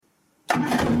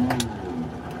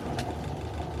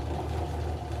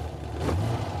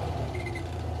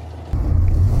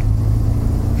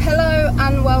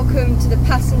welcome to the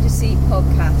Passenger Seat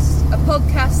Podcast, a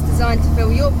podcast designed to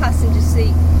fill your passenger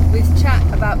seat with chat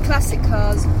about classic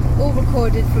cars, all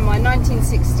recorded from my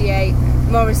 1968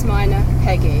 Morris Minor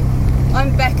Peggy.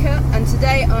 I'm Becca, and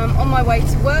today I'm on my way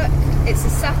to work. It's a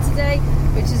Saturday,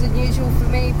 which is unusual for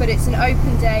me, but it's an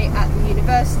open day at the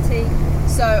university,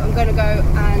 so I'm going to go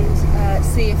and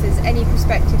see if there's any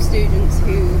prospective students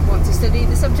who want to study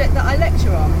the subject that I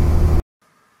lecture on.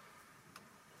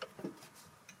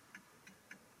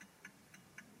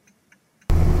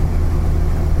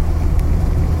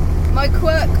 My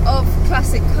quirk of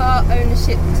classic car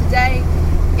ownership today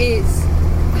is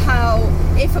how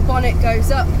if a bonnet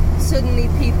goes up, suddenly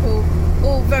people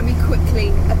all very quickly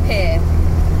appear.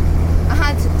 I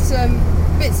had some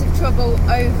bits of trouble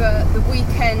over the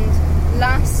weekend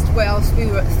whilst we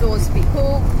were at Thoresby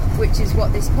Hall, which is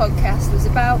what this podcast was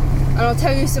about, and I'll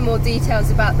tell you some more details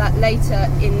about that later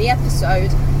in the episode.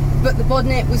 But the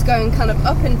bonnet was going kind of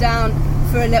up and down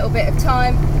for a little bit of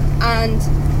time, and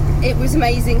it was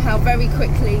amazing how very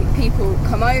quickly people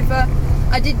come over.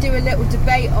 I did do a little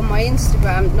debate on my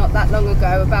Instagram not that long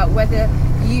ago about whether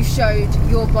you showed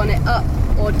your bonnet up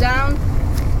or down,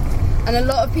 and a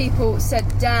lot of people said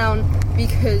down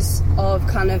because of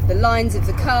kind of the lines of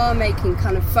the car making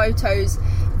kind of photos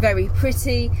very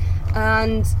pretty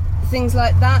and things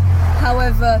like that.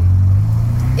 However,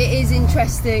 it is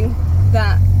interesting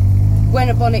that when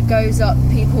a bonnet goes up,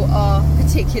 people are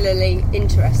particularly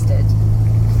interested.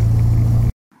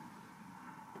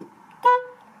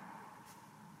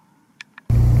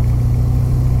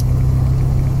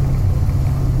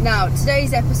 Now,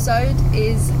 today's episode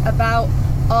is about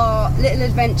our little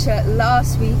adventure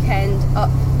last weekend up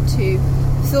to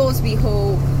Thoresby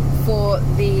Hall for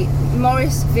the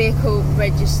Morris Vehicle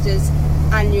Registers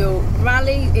annual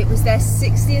rally. It was their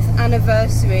 60th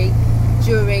anniversary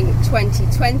during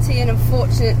 2020, and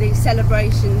unfortunately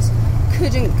celebrations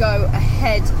couldn't go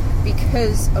ahead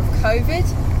because of COVID.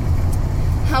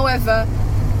 However,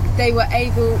 they were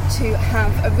able to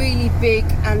have a really big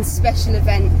and special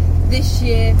event this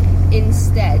year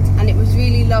instead, and it was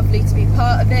really lovely to be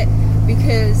part of it,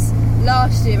 because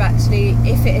last year actually,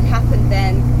 if it had happened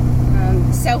then,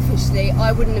 selfishly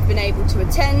I wouldn't have been able to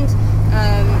attend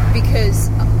because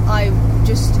I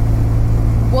just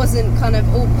wasn't kind of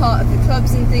all part of the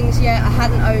clubs and things yet. I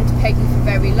hadn't owned Peggy for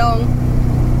very long,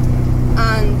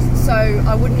 and so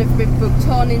I wouldn't have been booked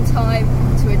on in time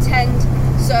to attend.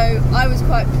 So I was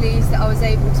quite pleased that I was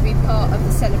able to be part of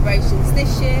the celebrations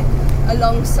this year,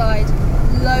 alongside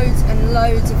loads and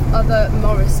loads of other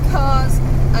Morris cars,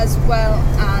 as well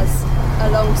as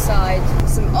alongside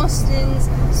some Austins,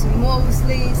 some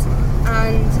Wolsleys,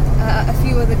 and a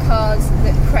few other cars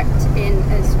that crept in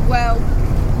as well.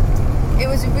 It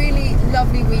was a really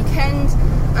lovely weekend,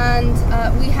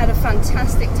 and we had a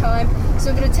fantastic time. So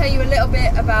I'm going to tell you a little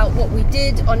bit about what we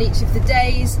did on each of the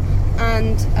days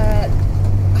and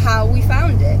how we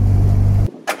found it.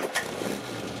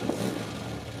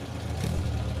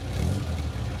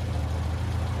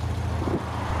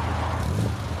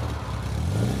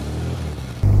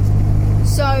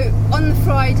 So on the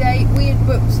Friday we had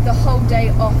booked the whole day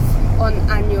off on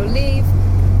annual leave,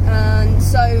 and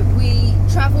so we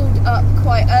travelled up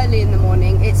quite early in the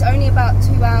morning. It's only about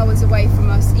 2 hours away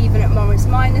from us, even at Morris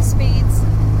Minor speeds,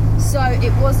 so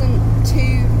it wasn't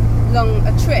too long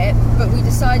a trip, but we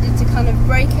decided to kind of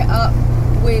break it up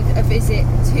with a visit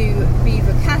to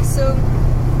Belvoir Castle,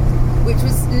 which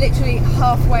was literally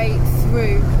halfway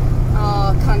through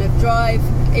our kind of drive.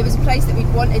 It was a place that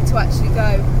we'd wanted to actually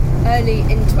go early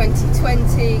in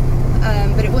 2020,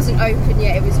 but it wasn't open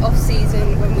yet. It was off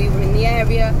season when we were in the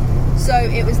area, so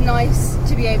it was nice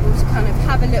to be able to kind of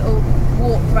have a little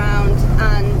walk round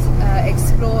and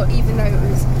explore, even though it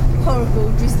was horrible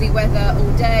drizzly weather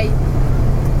all day,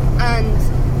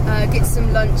 and get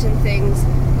some lunch and things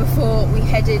before we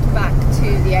headed back to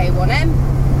the A1M.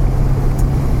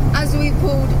 As we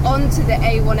pulled onto the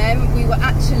A1M, we were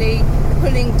actually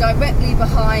pulling directly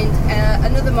behind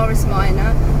another Morris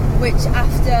Minor, which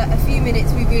after a few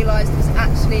minutes we realised was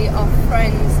actually our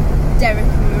friends Derek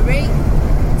and Marie.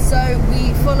 So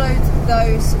we followed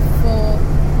those for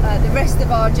the rest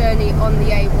of our journey on the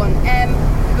A1M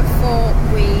before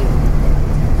we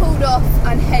pulled off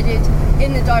and headed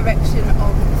in the direction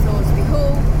of Thoresby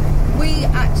Hall. We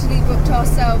actually booked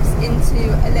ourselves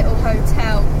into a little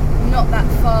hotel not that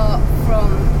far from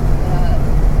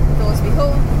Thoresby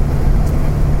Hall,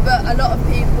 but a lot of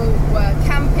people were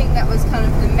camping. That was kind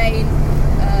of the main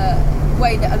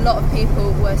way that a lot of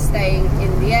people were staying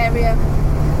in the area.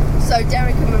 So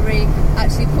Derek and Marie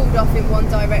actually pulled off in one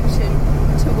direction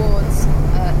towards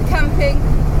the camping,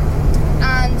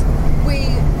 and we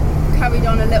carried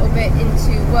on a little bit into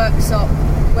Worksop,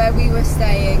 where we were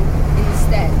staying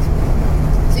instead.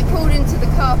 So we pulled into the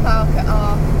car park at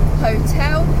our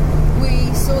hotel.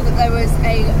 We saw that there was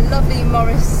a lovely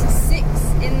Morris 6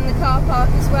 in the car park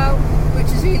as well, which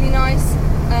was really nice.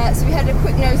 So we had a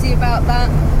quick nosy about that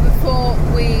before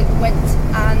we went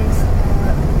and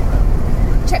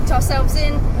checked ourselves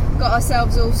in, got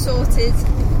ourselves all sorted,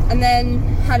 and then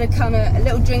had a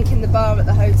little drink in the bar at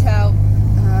the hotel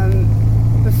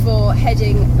before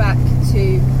heading back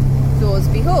to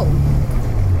Thoresby Hall.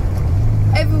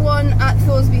 Everyone at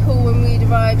Thoresby Hall, when we'd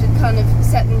arrived, had kind of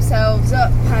set themselves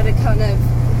up, had a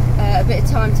bit of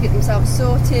time to get themselves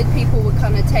sorted. People were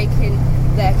kind of taking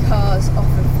their cars off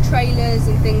of trailers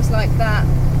and things like that.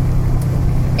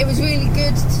 It was really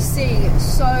good to see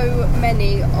so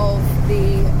many of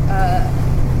the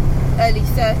early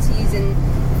 30s and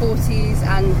 40s,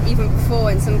 and even before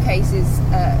in some cases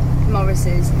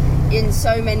Morrises, in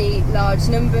so many large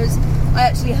numbers. I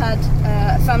actually had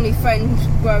a family friend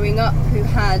growing up who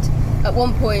had at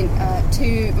one point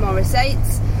 2 Morris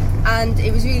 8s, and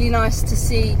it was really nice to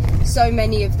see so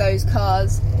many of those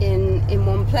cars in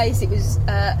one place. It was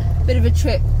a bit of a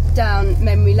trip down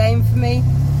memory lane for me.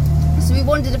 So we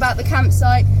wandered about the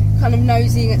campsite, kind of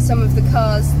nosing at some of the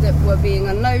cars that were being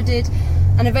unloaded,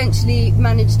 and eventually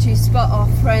managed to spot our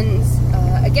friends,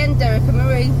 again Derek and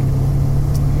Marie.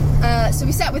 So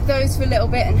we sat with those for a little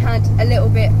bit and had a little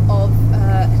bit of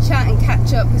a chat and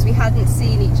catch up, because we hadn't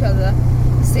seen each other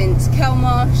since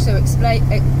Kelmarsh, so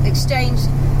exchanged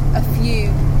a few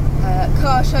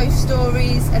car show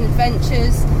stories and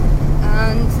adventures,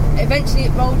 and eventually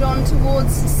it rolled on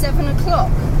towards 7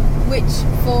 o'clock, which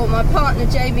for my partner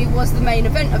Jamie was the main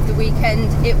event of the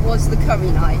weekend. It was the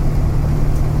curry night.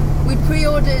 We'd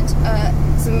pre-ordered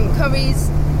some curries,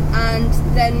 and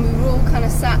then we were all kind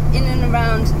of sat in and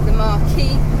around the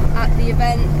marquee at the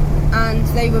event, and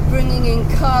they were bringing in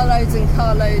carloads and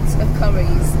carloads of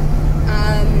curries.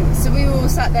 So we were all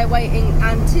sat there waiting,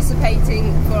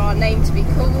 anticipating for our name to be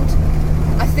called.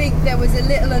 I think there was a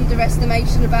little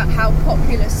underestimation about how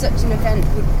popular such an event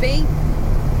would be,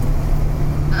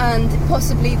 and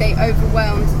possibly they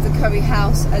overwhelmed the curry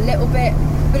house a little bit,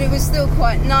 but it was still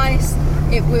quite nice.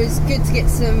 It was good to get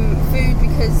some food,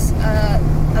 because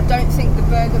I don't think the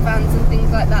burger vans and things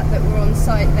like that were on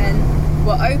site then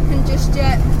were open just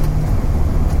yet.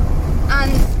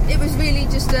 And it was really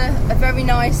just a very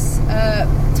nice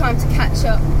time to catch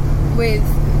up with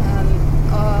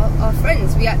our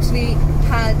friends. We actually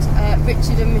had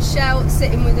Richard and Michelle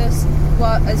sitting with us,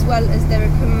 as well as Derek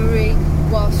and Marie,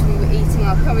 whilst we were eating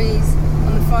our curries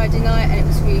on the Friday night, and it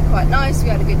was really quite nice. We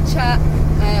had a good chat,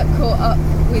 caught up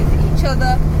with each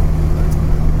other,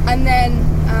 and then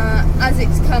as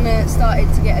it's kind of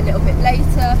started to get a little bit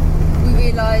later, we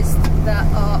realised that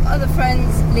our other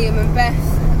friends, Liam and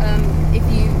Beth, if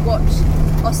you watch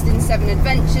Austin 7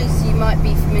 Adventures, you might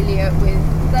be familiar with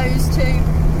those two,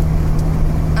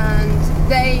 and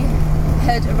they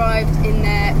had arrived in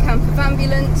their camper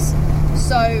ambulance,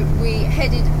 so we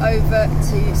headed over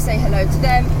to say hello to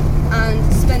them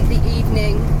and spent the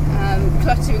evening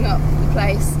cluttering up the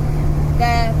place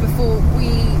there before we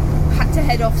had to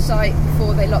head off site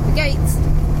before they locked the gates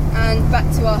and back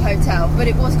to our hotel. But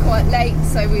it was quite late,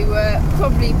 so we were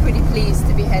probably pretty pleased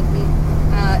to be heading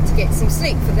to get some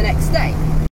sleep for the next day.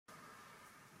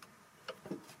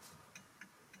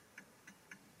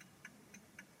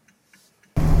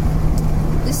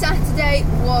 The Saturday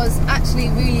was actually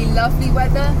really lovely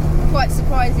weather, quite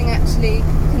surprising actually,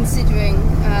 considering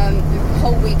the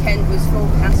whole weekend was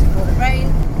forecast for rain,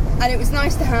 and it was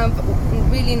nice to have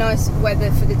really nice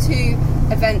weather for the 2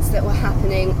 events that were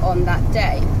happening on that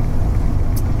day.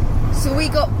 So we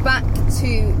got back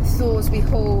to Thoresby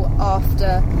Hall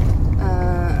after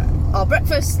our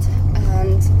breakfast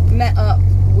and met up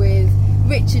with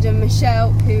Richard and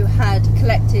Michelle, who had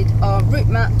collected our route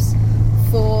maps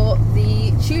for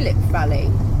the Tulip Rally.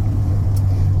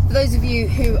 For those of you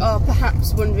who are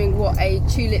perhaps wondering what a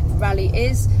Tulip Rally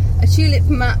is, a Tulip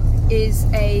map is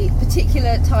a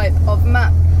particular type of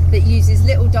map that uses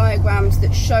little diagrams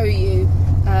that show you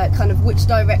kind of which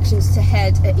directions to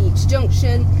head at each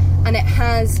junction, and it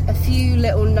has a few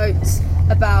little notes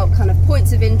about kind of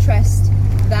points of interest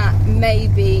that may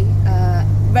be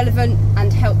relevant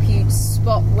and help you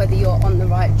spot whether you're on the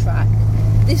right track.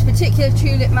 This particular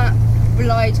Tulip map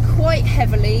relied quite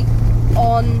heavily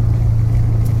on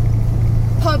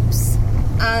pubs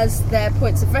as their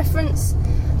points of reference,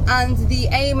 and the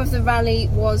aim of the rally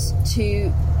was to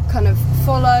kind of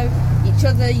follow each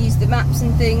other, use the maps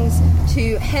and things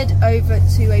to head over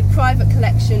to a private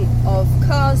collection of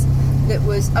cars that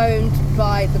was owned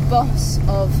by the boss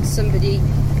of somebody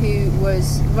who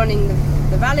was running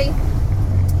the rally,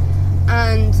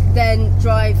 and then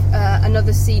drive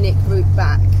another scenic route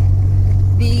back.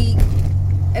 The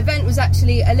event was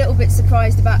actually a little bit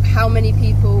surprised about how many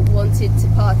people wanted to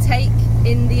partake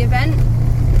in the event,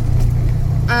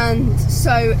 and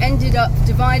so ended up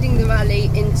dividing the rally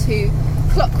into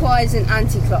clockwise and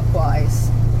anti-clockwise.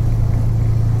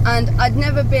 And I'd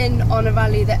never been on a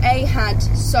rally that A, had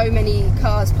so many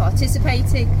cars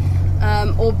participating,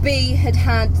 or B,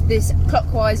 had this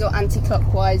clockwise or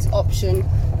anti-clockwise option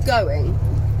going.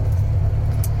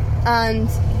 And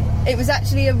it was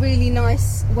actually a really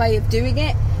nice way of doing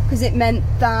it, because it meant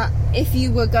that if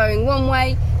you were going one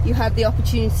way, you had the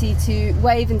opportunity to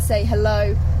wave and say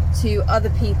hello to other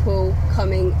people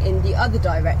coming in the other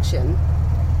direction.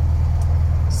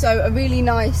 So a really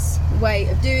nice way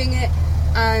of doing it,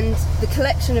 and the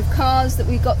collection of cars that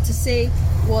we got to see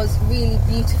was really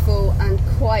beautiful and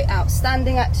quite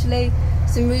outstanding actually.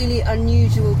 Some really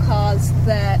unusual cars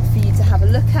there for you to have a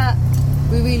look at.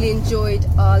 We really enjoyed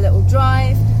our little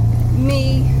drive.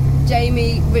 Me,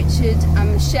 Jamie, Richard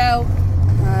and Michelle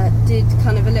did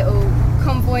kind of a little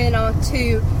convoy in our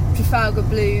 2 Trafalgar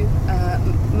Blue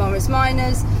Morris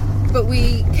Minors, but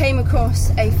we came across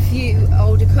a few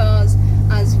older cars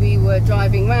as we were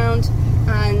driving round,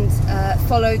 and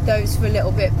followed those for a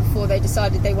little bit before they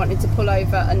decided they wanted to pull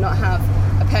over and not have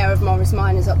a pair of Morris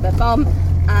Minors up their bum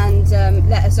and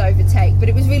let us overtake. But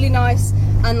it was really nice,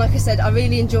 and like I said, I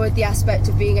really enjoyed the aspect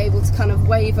of being able to kind of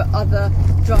wave at other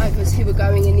drivers who were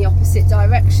going in the opposite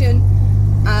direction.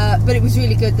 But it was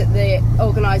really good that the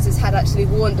organisers had actually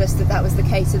warned us that that was the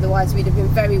case, otherwise we'd have been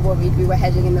very worried we were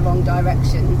heading in the wrong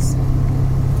directions.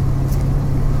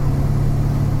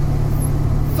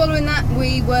 Following that,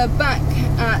 we were back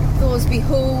at Thoresby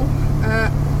Hall,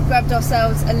 grabbed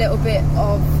ourselves a little bit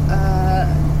of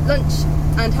lunch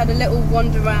and had a little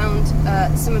wander around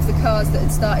some of the cars that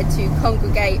had started to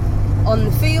congregate on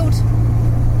the field.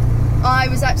 I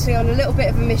was actually on a little bit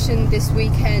of a mission this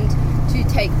weekend to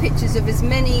take pictures of as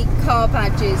many car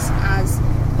badges as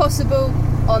possible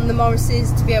on the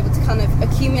Morrises, to be able to kind of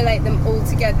accumulate them all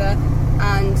together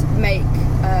and make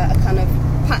a kind of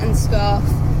pattern scarf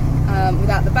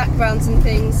without the backgrounds and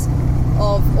things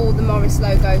of all the Morris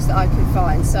logos that I could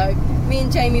find. So me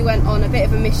and Jamie went on a bit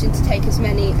of a mission to take as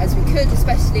many as we could,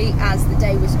 especially as the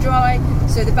day was dry,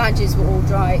 so the badges were all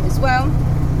dry as well.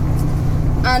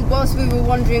 And whilst we were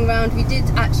wandering around, we did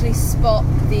actually spot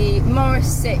the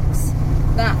Morris 6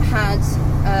 that had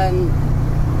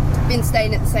been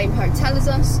staying at the same hotel as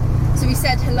us. So we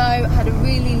said hello, had a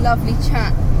really lovely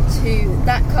chat to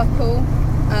that couple.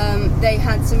 They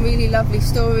had some really lovely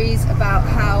stories about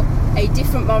how a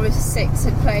different Morris 6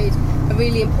 had played a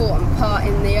really important part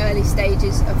in the early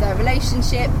stages of their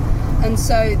relationship, and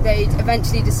so they'd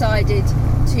eventually decided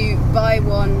to buy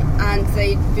one, and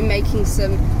they'd been making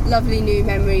some lovely new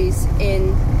memories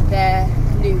in their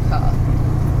new car.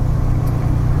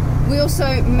 We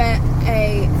also met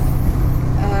a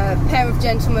pair of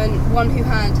gentlemen, one who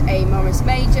had a Morris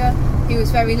Major, who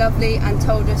was very lovely and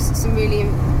told us some really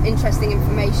interesting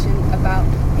information about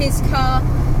his car,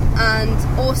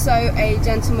 and also a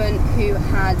gentleman who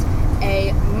had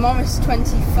a Morris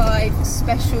 25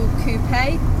 Special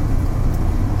Coupe,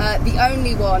 the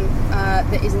only one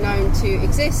that is known to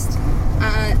exist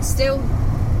still,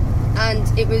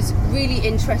 and it was really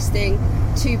interesting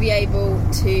to be able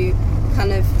to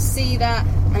kind of see that,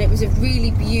 and it was a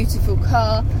really beautiful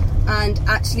car, and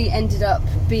actually ended up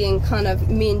being kind of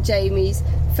me and Jamie's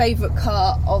favourite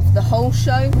car of the whole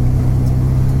show.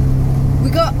 We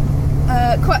got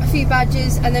quite a few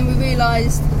badges, and then we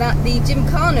realised that the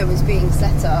Gymkhana was being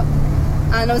set up,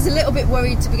 and I was a little bit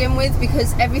worried to begin with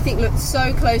because everything looked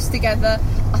so close together.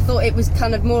 I thought it was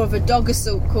kind of more of a dog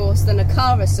assault course than a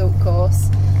car assault course.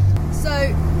 So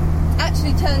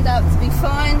actually turned out to be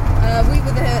fine. We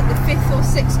were the 5th or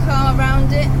 6th car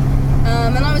around it,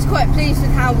 and I was quite pleased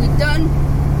with how we'd done.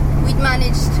 We'd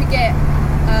managed to get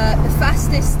the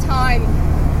fastest time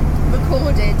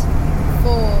recorded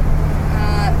for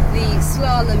the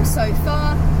slalom so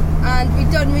far, and we'd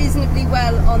done reasonably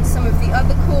well on some of the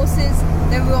other courses.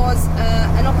 There was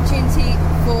an opportunity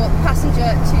for the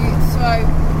passenger to throw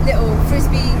little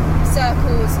frisbee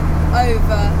circles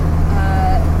over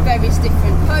various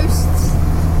different posts.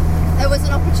 There was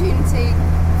an opportunity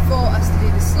for us to do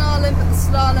the slalom, but the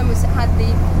slalom had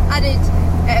the added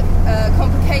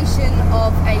complication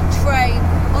of a tray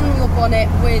on your bonnet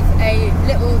with a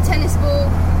little tennis ball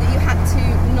that you had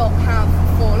to not have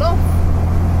fall off.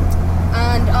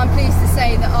 and I'm pleased to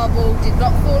say that our ball did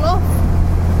not fall off.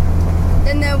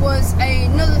 Then there was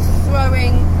another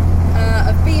throwing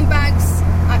of beanbags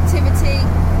activity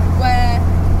where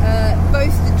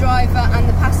both the driver and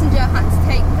the passenger had to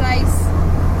take place,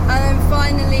 and then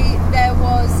finally there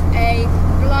was a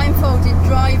blindfolded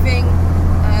driving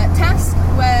task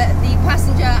where the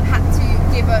passenger had to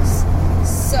give us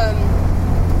some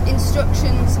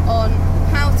instructions on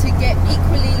how to get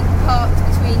equally parked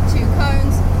between two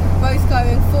cones, both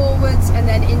going forwards and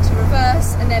then into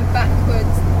reverse and then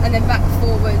backwards and then back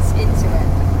forwards into it.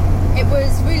 It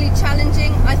was really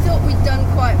challenging. I thought we'd done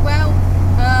quite well,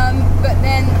 but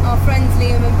then our friends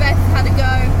Liam and Beth had a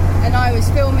go and I was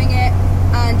filming it,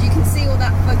 and you can see all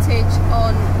that footage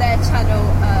on their channel,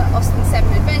 Austin 7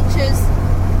 Adventures,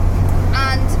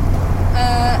 and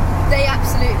they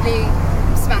absolutely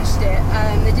smashed it.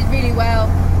 They did really well.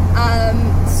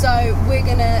 So we're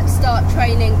going to start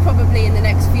training probably in the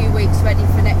next few weeks, ready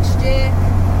for next year,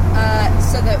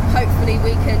 so that hopefully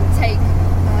we can take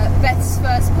Beth's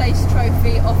first place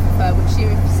trophy off of her, which she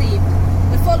received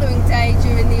the following day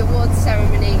during the awards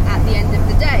ceremony at the end of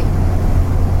the day.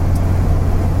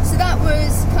 So that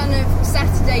was kind of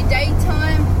Saturday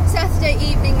daytime. Saturday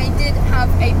evening they did have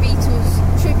a Beatles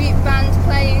tribute band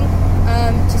playing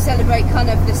to celebrate kind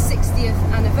of the 60th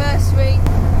anniversary.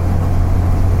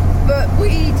 But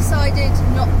we decided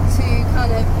not to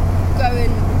kind of go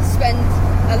and spend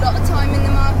a lot of time in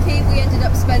the marquee. We ended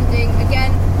up spending,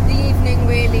 again, the evening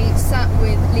really sat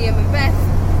with Liam and Beth,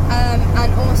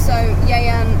 and also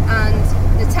Yayan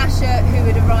and Natasha, who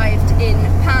had arrived in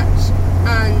Patch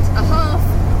and a half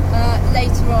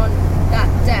later on that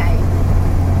day.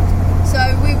 So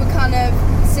we were kind of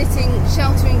sitting,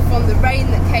 sheltering from the rain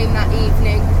that came that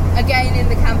evening, again in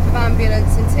the camper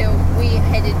ambulance until we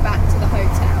headed back to the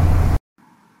hotel.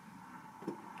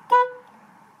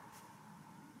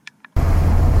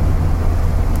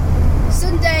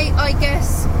 Sunday, I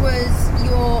guess, was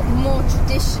your more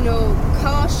traditional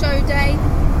car show day.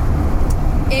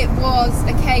 It was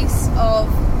a case of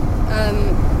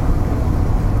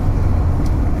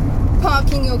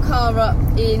parking your car up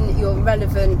in your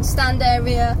relevant stand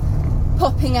area,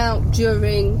 popping out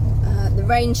during the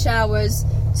rain showers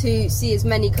to see as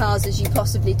many cars as you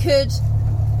possibly could,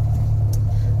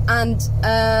 and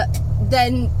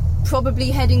then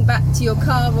probably heading back to your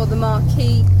car or the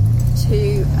marquee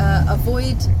to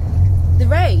avoid the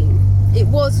rain. It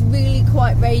was really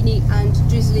quite rainy and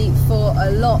drizzly for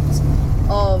a lot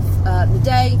of the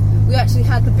day. We actually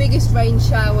had the biggest rain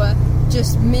shower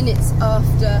just minutes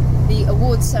after the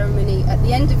awards ceremony at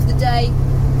the end of the day,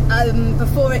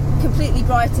 before it completely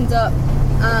brightened up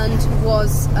and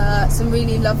was some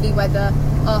really lovely weather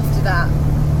after that.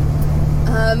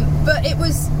 But it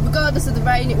was, regardless of the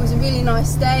rain, it was a really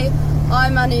nice day. I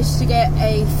managed to get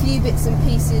a few bits and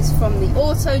pieces from the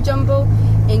auto jumble,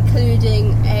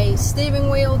 including a steering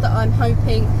wheel that I'm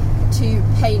hoping to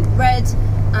paint red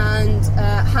and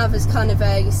have as kind of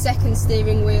a second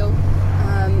steering wheel.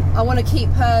 I want to keep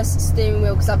her steering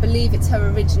wheel because I believe it's her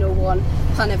original one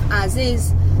kind of as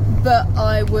is, but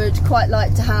I would quite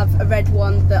like to have a red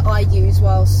one that I use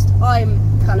whilst I'm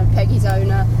kind of Peggy's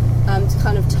owner, to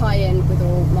kind of tie in with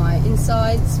all my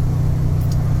insides.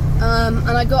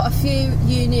 And I got a few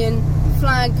Union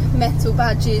flag metal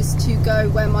badges to go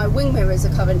where my wing mirrors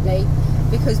are currently,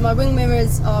 because my wing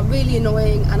mirrors are really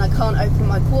annoying and I can't open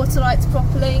my quarter lights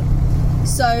properly.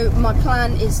 So my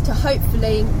plan is to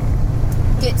hopefully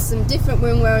get some different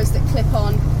wing mirrors that clip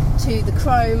on to the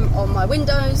chrome on my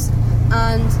windows,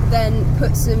 and then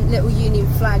put some little Union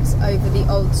flags over the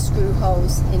old screw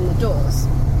holes in the doors.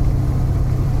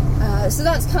 So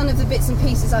that's kind of the bits and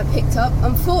pieces I picked up.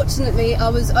 Unfortunately, I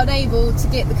was unable to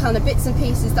get the kind of bits and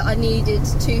pieces that I needed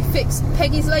to fix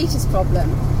Peggy's latest problem,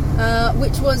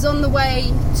 which was on the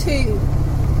way to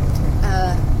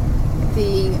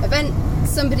the event.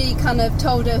 Somebody kind of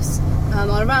told us on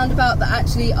a roundabout that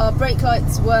actually our brake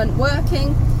lights weren't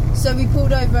working, so we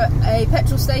pulled over at a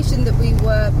petrol station that we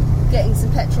were getting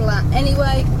some petrol at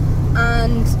anyway,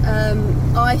 and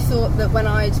I thought that when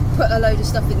I'd put a load of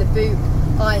stuff in the boot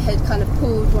I had kind of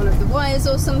pulled one of the wires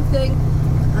or something,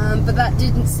 but that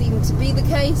didn't seem to be the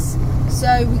case.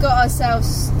 So we got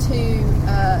ourselves to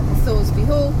Thorsby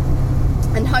Hall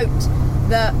and hoped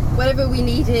that whatever we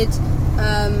needed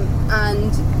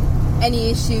and any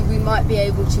issue we might be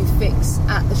able to fix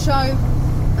at the show,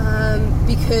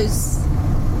 because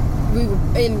we were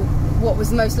in what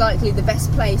was most likely the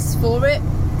best place for it.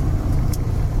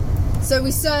 So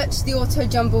we searched the auto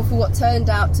jumble for what turned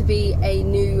out to be a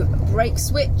new brake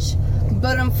switch,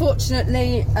 but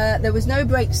unfortunately there was no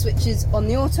brake switches on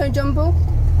the auto jumble.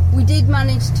 We did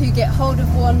manage to get hold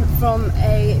of one from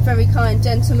a very kind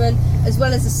gentleman, as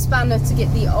well as a spanner to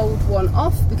get the old one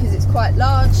off because it's quite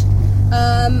large.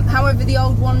 However, the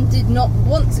old one did not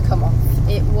want to come off.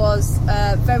 It was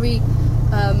very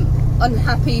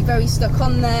unhappy, very stuck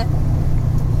on there.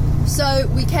 So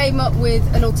we came up with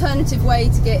an alternative way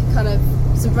to get kind of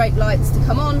some brake lights to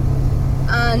come on,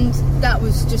 and that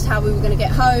was just how we were going to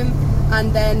get home.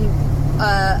 And then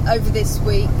over this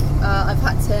week I've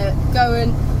had to go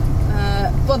and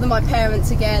bother my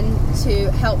parents again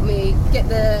to help me get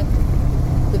the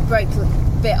brake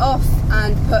bit off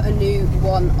and put a new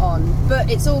one on. But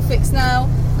it's all fixed now,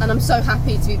 and I'm so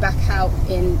happy to be back out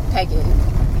in pegging.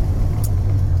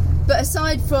 But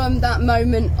aside from that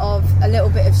moment of a little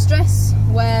bit of stress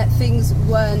where things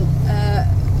weren't,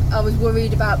 I was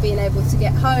worried about being able to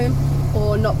get home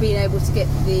or not being able to get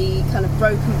the kind of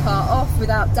broken part off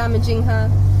without damaging her,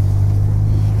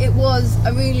 it was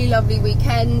a really lovely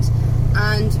weekend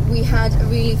and we had a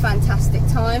really fantastic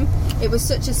time. It was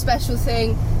such a special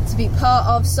thing to be part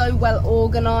of, so well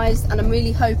organised, and I'm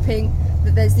really hoping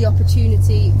that there's the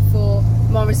opportunity for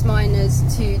Morris Miners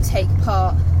to take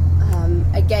part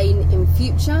again in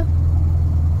future.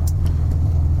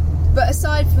 But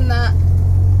aside from that,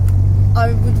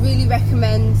 I would really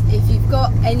recommend, if you've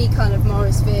got any kind of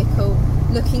Morris vehicle,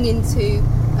 looking into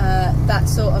that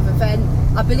sort of event.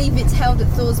 I believe it's held at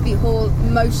Thoresby Hall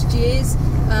most years,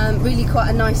 really quite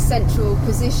a nice central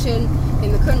position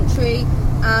in the country,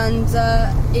 and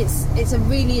it's a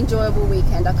really enjoyable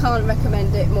weekend. I can't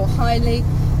recommend it more highly.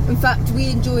 In fact, we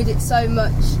enjoyed it so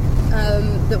much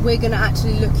that we're going to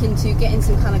actually look into getting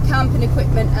some kind of camping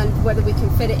equipment, and whether we can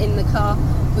fit it in the car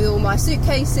with all my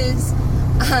suitcases,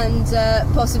 and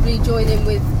possibly join in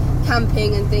with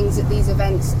camping and things at these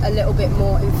events a little bit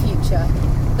more in future.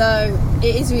 Though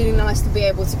it is really nice to be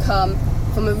able to come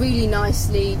from a really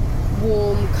nicely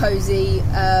warm, cosy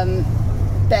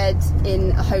bed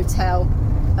in a hotel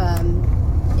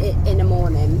in a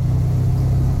morning.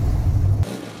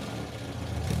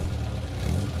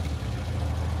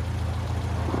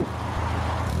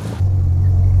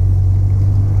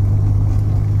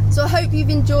 So I hope you've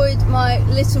enjoyed my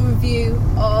little review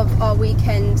of our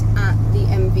weekend at the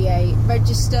MVA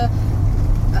Register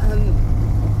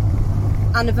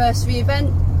anniversary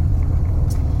event.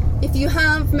 If you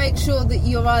have, make sure that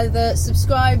you're either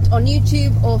subscribed on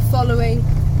YouTube or following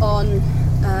on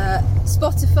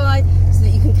Spotify, so that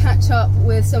you can catch up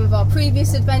with some of our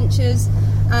previous adventures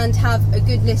and have a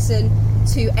good listen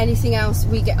to anything else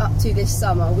we get up to this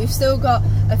summer. We've still got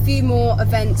a few more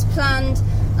events planned,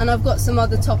 and I've got some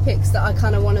other topics that I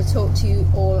kind of want to talk to you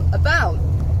all about.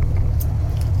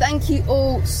 Thank you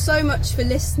all so much for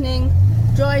listening.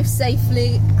 Drive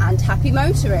safely and happy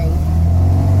motoring.